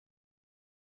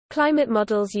Climate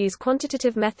models use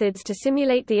quantitative methods to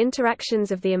simulate the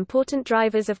interactions of the important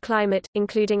drivers of climate,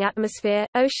 including atmosphere,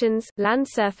 oceans, land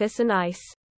surface and ice.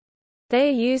 They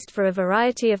are used for a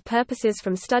variety of purposes,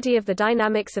 from study of the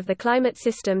dynamics of the climate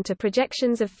system to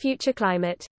projections of future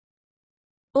climate.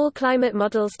 All climate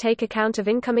models take account of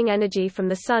incoming energy from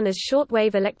the Sun as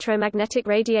short-wave electromagnetic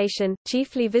radiation,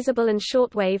 chiefly visible and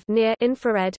short-wave near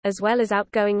infrared, as well as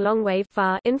outgoing long-wave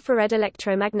far infrared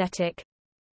electromagnetic.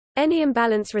 Any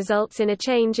imbalance results in a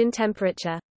change in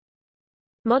temperature.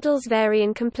 Models vary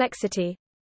in complexity.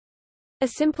 A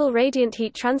simple radiant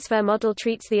heat transfer model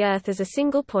treats the Earth as a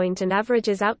single point and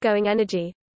averages outgoing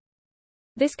energy.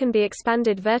 This can be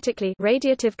expanded vertically,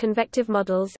 radiative-convective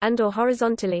models, and/or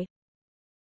horizontally.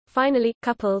 Finally,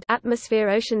 coupled atmosphere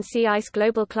ocean sea ice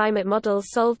global climate models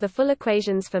solve the full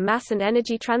equations for mass and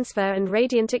energy transfer and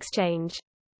radiant exchange.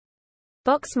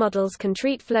 Box models can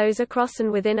treat flows across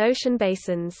and within ocean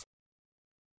basins.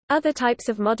 Other types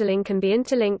of modeling can be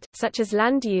interlinked, such as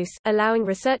land use, allowing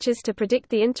researchers to predict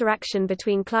the interaction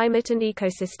between climate and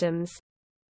ecosystems.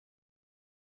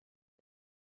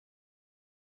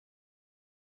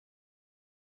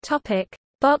 Topic: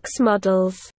 Box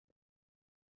models.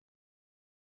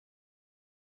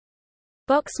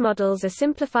 Box models are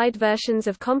simplified versions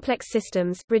of complex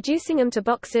systems, reducing them to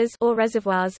boxes or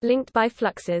reservoirs linked by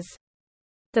fluxes.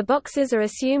 The boxes are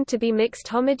assumed to be mixed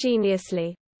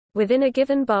homogeneously. Within a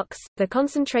given box, the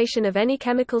concentration of any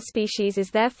chemical species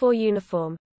is therefore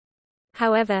uniform.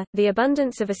 However, the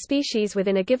abundance of a species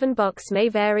within a given box may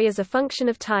vary as a function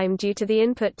of time due to the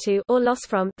input to or loss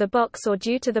from the box, or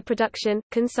due to the production,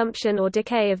 consumption or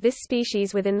decay of this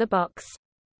species within the box.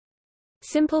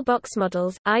 Simple box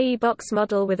models, i.e. box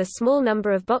model with a small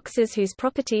number of boxes whose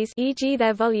properties, e.g.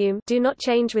 their volume, do not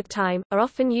change with time, are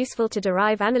often useful to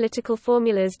derive analytical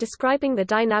formulas describing the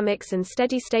dynamics and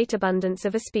steady-state abundance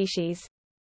of a species.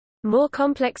 More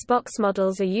complex box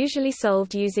models are usually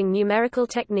solved using numerical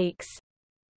techniques.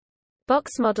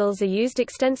 Box models are used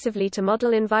extensively to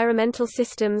model environmental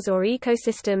systems or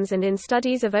ecosystems and in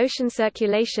studies of ocean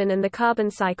circulation and the carbon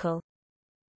cycle.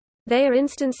 They are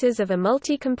instances of a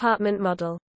multi-compartment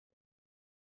model.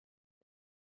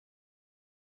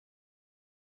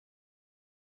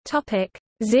 Topic: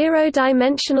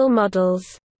 Zero-dimensional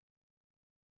models.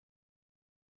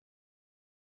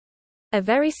 A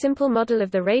very simple model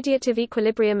of the radiative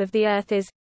equilibrium of the Earth is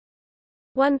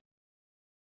 1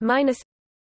 minus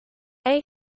a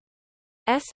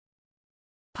s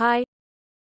pi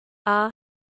r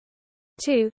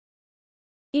 2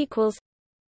 equals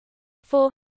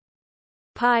 4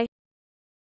 pi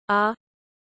r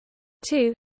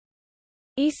 2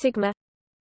 e sigma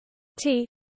t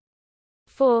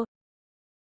 4.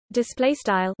 Display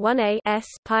style 1a s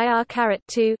pi r caret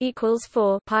 2 equals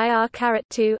 4 pi r caret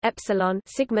 2 epsilon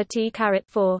sigma t caret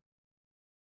 4,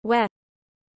 where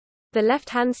the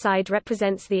left-hand side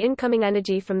represents the incoming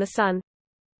energy from the Sun.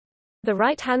 The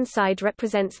right-hand side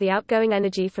represents the outgoing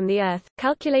energy from the Earth,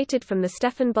 calculated from the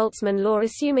Stefan-Boltzmann law,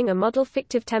 assuming a model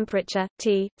fictive temperature,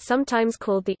 T, sometimes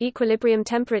called the equilibrium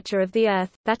temperature of the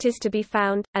Earth, that is to be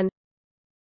found, and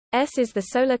S is the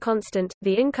solar constant,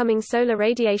 the incoming solar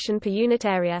radiation per unit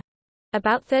area.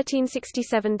 About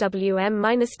 1367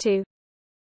 Wm-2.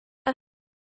 A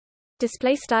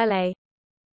display style A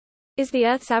is the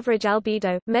Earth's average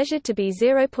albedo, measured to be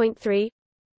 0.3.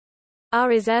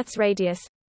 R is Earth's radius,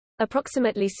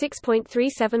 approximately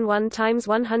 6.371 times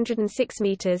 106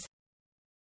 meters.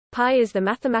 Pi is the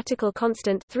mathematical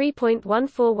constant,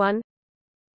 3.141.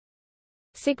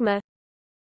 Sigma,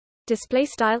 display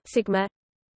style sigma,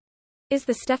 is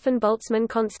the Stefan-Boltzmann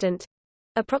constant,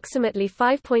 approximately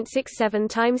 5.67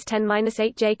 times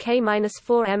 10⁻8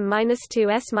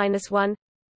 Jk-4m-2s-1.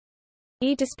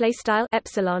 E display style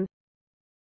epsilon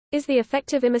is the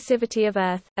effective emissivity of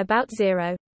Earth, about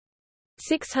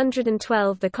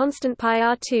 0.612. The constant pi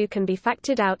r2 can be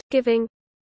factored out, giving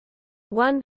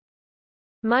 1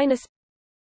 minus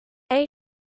a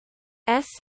s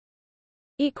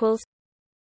equals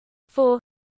 4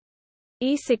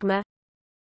 e sigma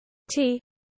t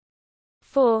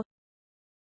 4.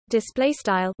 Display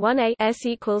style 1a s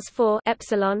equals 4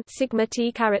 epsilon sigma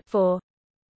t caret 4.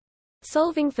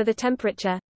 Solving for the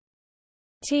temperature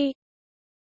T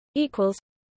equals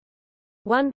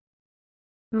 1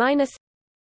 minus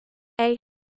a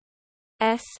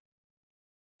s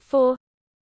 4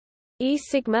 e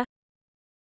sigma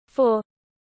 4.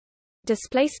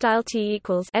 Display style T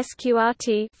equals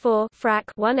sqrt 4 frac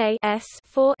 1a s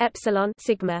 4 epsilon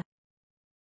sigma.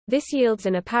 This yields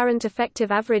an apparent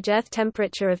effective average Earth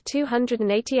temperature of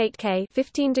 288 K,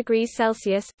 15 degrees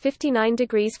Celsius, 59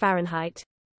 degrees Fahrenheit.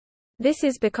 This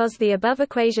is because the above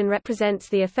equation represents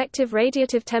the effective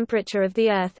radiative temperature of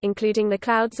the Earth, including the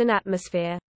clouds and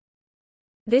atmosphere.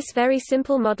 This very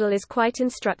simple model is quite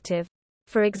instructive.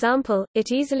 For example,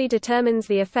 it easily determines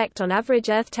the effect on average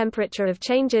Earth temperature of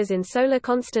changes in solar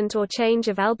constant or change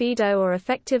of albedo or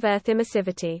effective Earth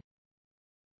emissivity.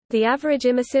 The average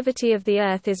emissivity of the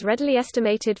Earth is readily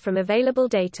estimated from available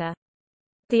data.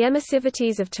 The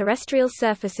emissivities of terrestrial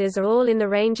surfaces are all in the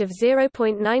range of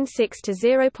 0.96 to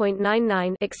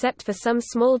 0.99 except for some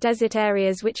small desert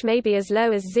areas which may be as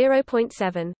low as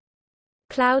 0.7.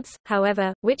 Clouds,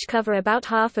 however, which cover about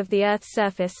half of the Earth's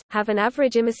surface, have an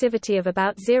average emissivity of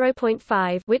about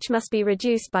 0.5, which must be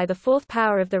reduced by the fourth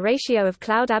power of the ratio of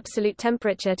cloud absolute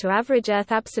temperature to average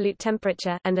Earth absolute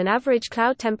temperature, and an average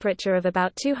cloud temperature of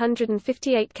about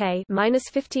 258 K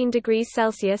 (-15 degrees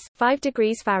Celsius, 5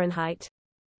 degrees Fahrenheit).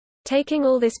 Taking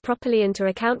all this properly into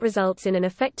account results in an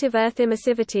effective Earth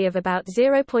emissivity of about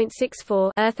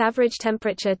 0.64, Earth average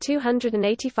temperature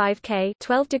 285 K,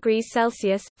 12 degrees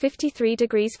Celsius, 53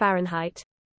 degrees Fahrenheit.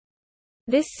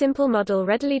 This simple model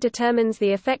readily determines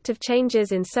the effect of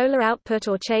changes in solar output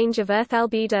or change of Earth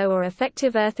albedo or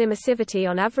effective Earth emissivity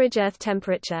on average Earth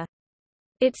temperature.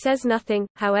 It says nothing,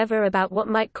 however, about what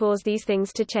might cause these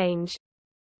things to change.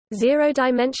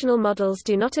 Zero-dimensional models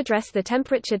do not address the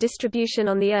temperature distribution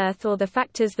on the Earth or the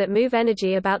factors that move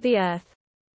energy about the Earth.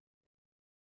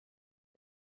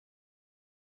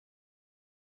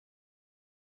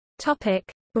 Topic: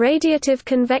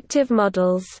 Radiative-convective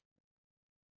models.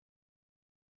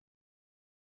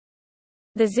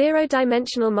 The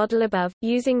zero-dimensional model above,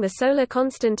 using the solar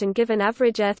constant and given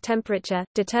average Earth temperature,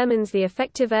 determines the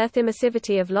effective Earth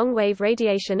emissivity of long-wave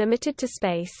radiation emitted to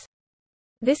space.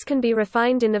 This can be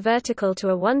refined in the vertical to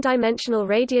a one-dimensional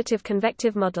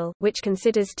radiative-convective model, which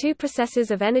considers two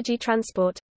processes of energy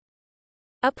transport: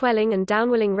 upwelling and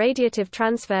downwelling radiative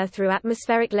transfer through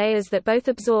atmospheric layers that both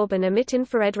absorb and emit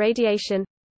infrared radiation,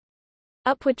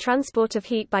 upward transport of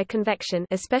heat by convection,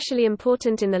 especially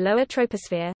important in the lower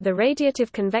troposphere. The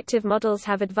radiative-convective models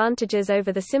have advantages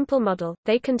over the simple model.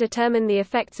 They can determine the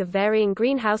effects of varying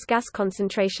greenhouse gas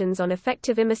concentrations on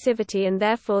effective emissivity and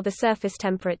therefore the surface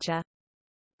temperature.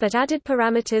 But added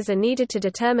parameters are needed to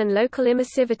determine local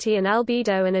emissivity and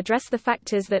albedo and address the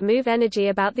factors that move energy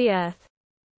about the Earth.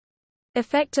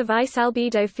 Effect of ice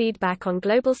albedo feedback on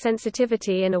global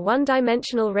sensitivity in a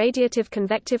one-dimensional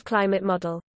radiative-convective climate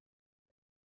model.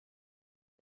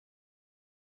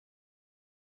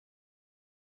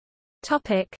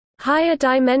 Topic: Higher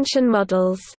dimension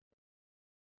models.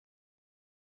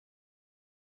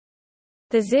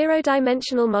 The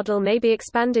zero-dimensional model may be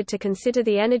expanded to consider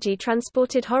the energy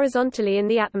transported horizontally in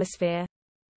the atmosphere.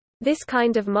 This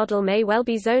kind of model may well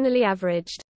be zonally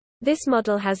averaged. This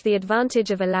model has the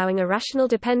advantage of allowing a rational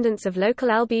dependence of local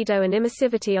albedo and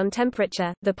emissivity on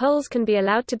temperature. The poles can be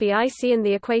allowed to be icy and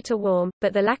the equator warm,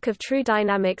 but the lack of true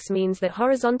dynamics means that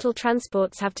horizontal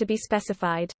transports have to be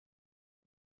specified.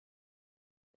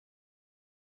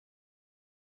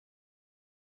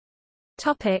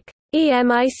 Topic: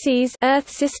 EMICs, Earth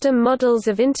System Models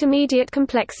of Intermediate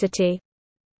Complexity.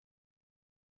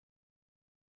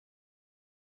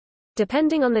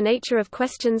 Depending on the nature of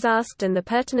questions asked and the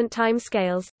pertinent time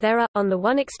scales, there are, on the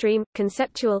one extreme,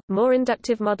 conceptual, more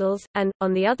inductive models, and,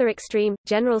 on the other extreme,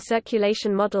 general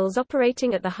circulation models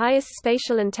operating at the highest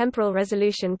spatial and temporal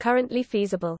resolution currently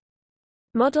feasible.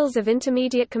 Models of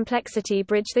intermediate complexity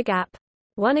bridge the gap.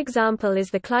 One example is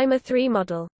the Climber 3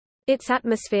 model. Its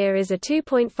atmosphere is a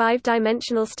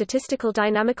 2.5-dimensional statistical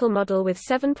dynamical model with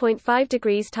 7.5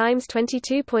 degrees times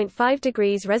 22.5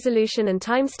 degrees resolution and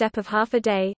time step of half a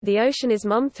day. The ocean is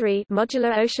MOM3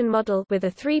 modular ocean model with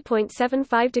a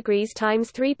 3.75 degrees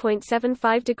times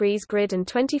 3.75 degrees grid and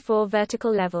 24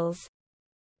 vertical levels.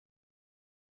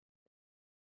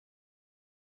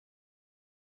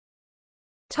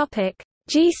 Topic: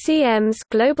 GCMs,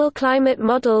 global climate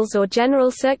models or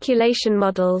general circulation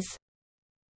models.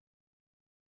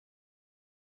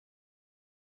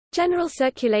 General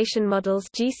circulation models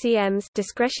 (GCMs)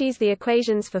 discretize the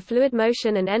equations for fluid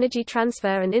motion and energy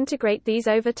transfer and integrate these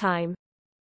over time.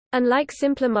 Unlike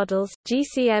simpler models,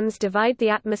 GCMs divide the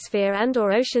atmosphere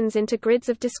and/or oceans into grids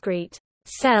of discrete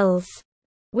cells,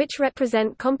 which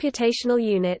represent computational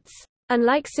units.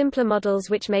 Unlike simpler models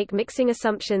which make mixing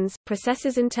assumptions,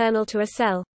 processes internal to a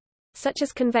cell, such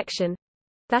as convection,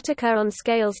 that occur on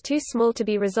scales too small to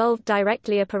be resolved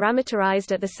directly are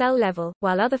parameterized at the cell level,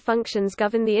 while other functions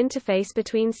govern the interface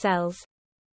between cells.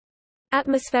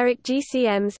 Atmospheric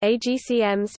GCMs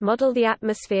 (AGCMs) model the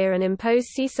atmosphere and impose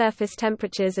sea surface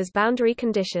temperatures as boundary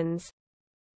conditions.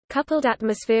 Coupled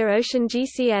atmosphere ocean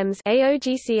GCMs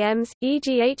AOGCMs,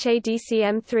 e.g.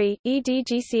 HADCM3,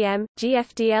 EDGCM,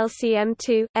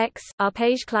 GFDLCM2, X,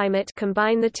 Arpège climate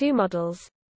combine the two models.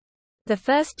 The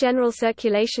first general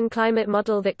circulation climate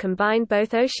model that combined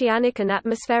both oceanic and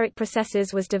atmospheric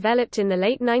processes was developed in the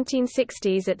late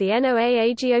 1960s at the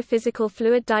NOAA Geophysical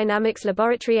Fluid Dynamics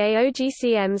Laboratory.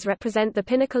 AOGCMs represent the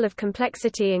pinnacle of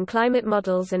complexity in climate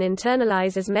models and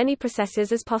internalize as many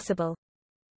processes as possible.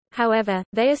 However,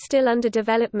 they are still under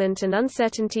development and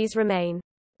uncertainties remain.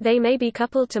 They may be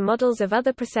coupled to models of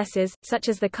other processes, such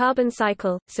as the carbon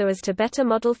cycle, so as to better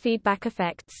model feedback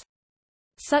effects.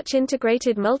 Such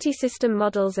integrated multi-system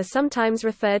models are sometimes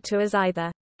referred to as either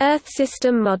Earth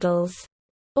system models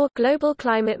or global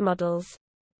climate models.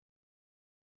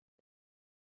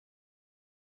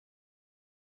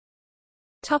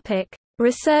 Topic: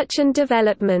 Research and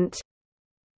development.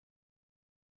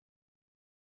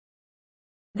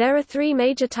 There are three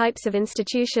major types of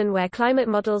institution where climate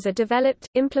models are developed,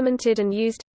 implemented and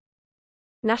used.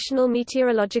 National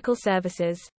Meteorological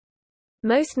Services.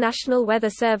 Most national weather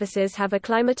services have a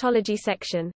climatology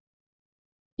section.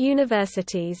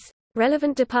 Universities.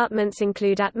 Relevant departments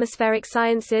include atmospheric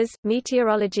sciences,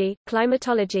 meteorology,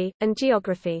 climatology, and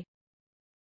geography.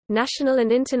 National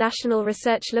and international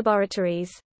research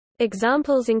laboratories.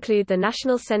 Examples include the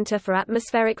National Center for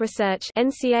Atmospheric Research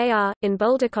 (NCAR) in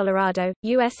Boulder, Colorado,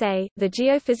 USA, the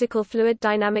Geophysical Fluid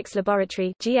Dynamics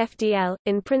Laboratory (GFDL)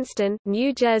 in Princeton,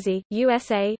 New Jersey,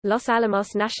 USA, Los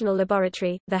Alamos National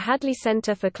Laboratory, the Hadley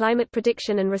Center for Climate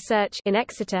Prediction and Research in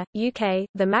Exeter, UK,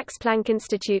 the Max Planck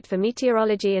Institute for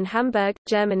Meteorology in Hamburg,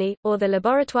 Germany, or the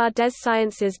Laboratoire des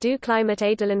Sciences du Climat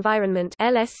et de l'Environnement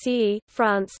 (LSCE),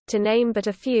 France, to name but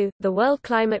a few. The World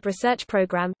Climate Research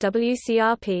Programme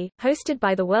 (WCRP), hosted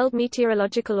by the World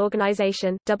Meteorological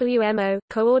Organization (WMO),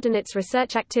 coordinates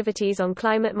research activities on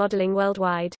climate modeling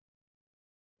worldwide.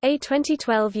 A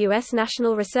 2012 U.S.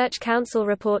 National Research Council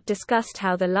report discussed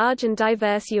how the large and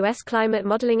diverse U.S. climate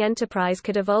modeling enterprise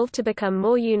could evolve to become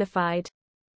more unified.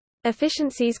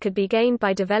 Efficiencies could be gained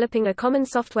by developing a common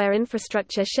software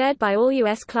infrastructure shared by all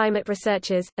U.S. climate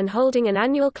researchers, and holding an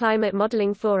annual climate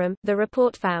modeling forum, the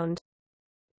report found.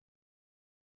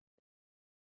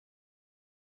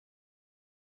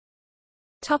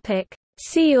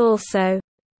 See also: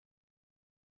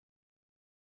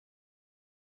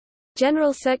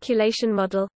 General Circulation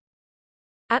Model,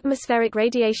 Atmospheric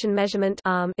Radiation Measurement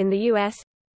 (ARM) in the US,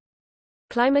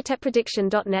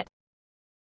 ClimatePrediction.net,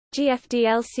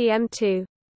 GFDLCM2,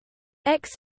 X,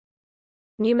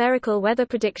 Numerical Weather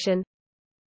Prediction,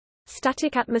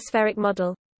 Static Atmospheric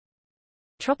Model,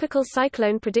 Tropical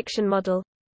Cyclone Prediction Model,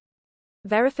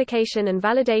 Verification and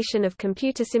validation of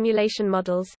computer simulation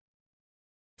models,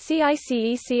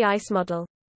 CICEC ICE model.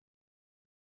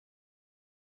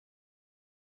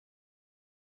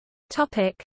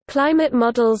 Topic: Climate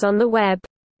models on the web.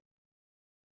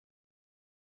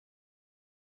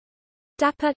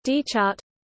 DAPA – D-chart.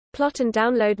 Plot and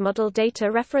download model data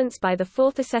reference by the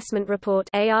 4th Assessment Report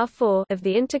 (AR4) of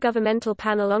the Intergovernmental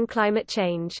Panel on Climate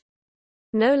Change.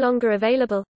 No longer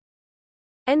available.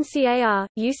 NCAR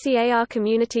 – UCAR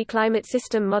Community Climate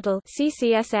System Model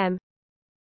 (CCSM).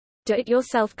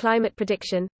 Do-it-yourself climate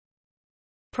prediction.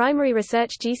 Primary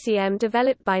research GCM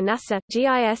developed by NASA,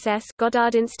 GISS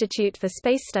Goddard Institute for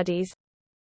Space Studies.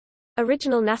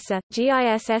 Original NASA,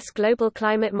 GISS Global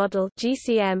Climate Model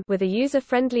GCM with a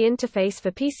user-friendly interface for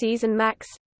PCs and Macs.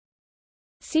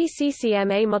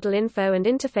 CCCMA Model Info and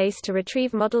Interface to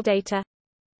retrieve model data.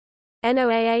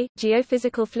 NOAA,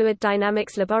 Geophysical Fluid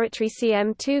Dynamics Laboratory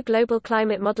CM2 Global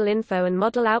Climate Model Info and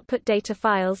Model Output Data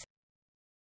Files.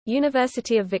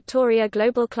 University of Victoria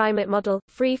Global Climate Model,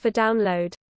 free for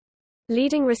download.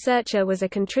 Leading researcher was a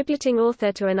contributing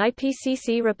author to an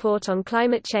IPCC report on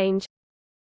climate change.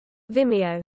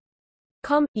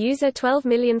 Vimeo.com, user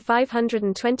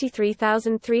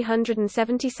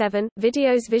 12,523,377,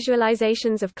 videos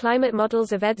visualizations of climate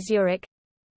models of ETH Zurich.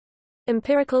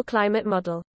 Empirical climate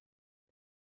model